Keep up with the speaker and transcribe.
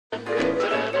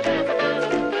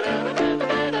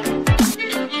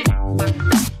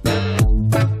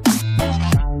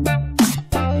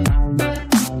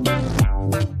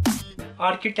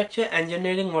architecture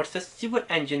engineering versus civil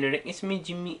engineering. It's me,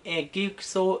 Jimmy, a geek.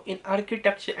 So in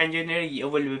architecture engineering, you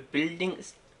will be building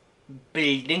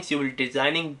buildings, you will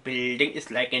designing building.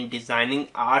 Is like in designing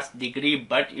arts degree,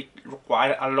 but it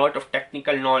require a lot of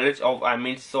technical knowledge of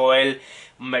soil,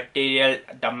 material,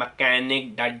 the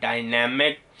mechanic, the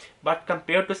dynamic. But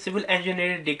compared to civil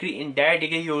engineering degree, in that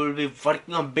degree you will be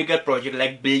working on bigger project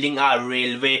like building a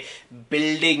railway,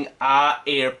 building a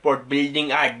airport,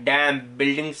 building a dam,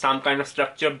 building some kind of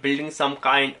structure, building some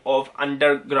kind of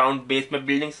underground basement,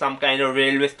 building some kind of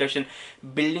railway station,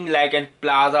 building like a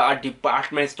plaza, a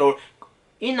department store.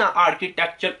 In a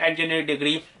architecture engineering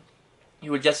degree,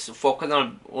 you just focus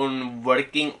on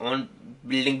working on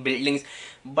building buildings.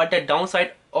 But the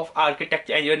downside of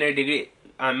architecture engineering degree,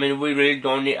 we really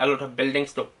don't need a lot of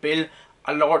buildings to build.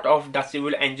 A lot of the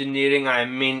civil engineering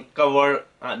cover,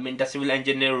 the civil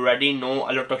engineer already know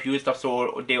a lot of huge stuff,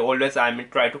 so they always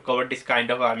try to cover this kind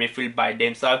of field by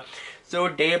themselves. So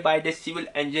day by day civil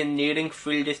engineering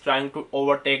field is trying to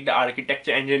overtake the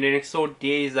architecture engineering, so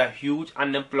there is a huge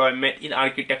unemployment in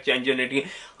architecture engineering.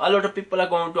 A lot of people are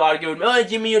going to argue, oh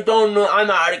Jimmy, you don't know, I'm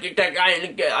an architect,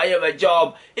 I have a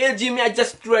job. Hey Jimmy, I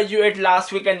just graduated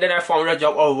last week and then I found a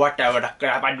job, or whatever the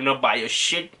crap, I do not buy your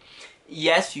shit.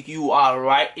 Yes, you are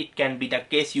right, it can be the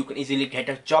case, you can easily get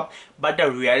a job, but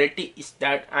the reality is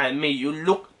that you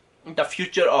look the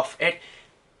future of it,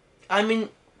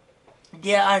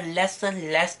 there are less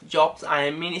and less jobs.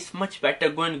 It's much better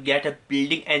going to get a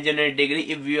building engineering degree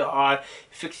if you are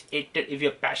fixated, if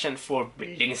you're passion for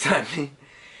buildings.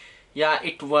 Yeah,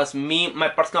 it was me. My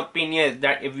personal opinion is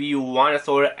that if you want a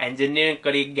sort of engineering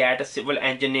career, get a civil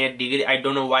engineer degree. I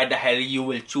don't know why the hell you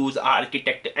will choose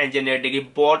architect engineer degree.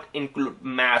 Both include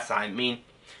maths.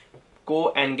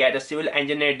 Go and get a civil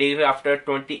engineer degree after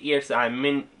 20 years.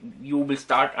 You will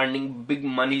start earning big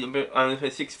money,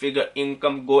 6-figure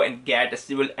income. Go and get a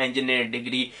civil engineer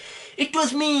degree. It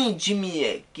was me,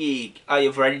 Jimmy, Geek. I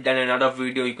have already done another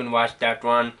video, you can watch that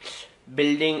one.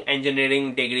 Building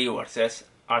engineering degree versus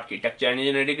architecture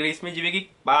engineering degree. It's me, Jimmy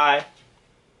Geek. Bye.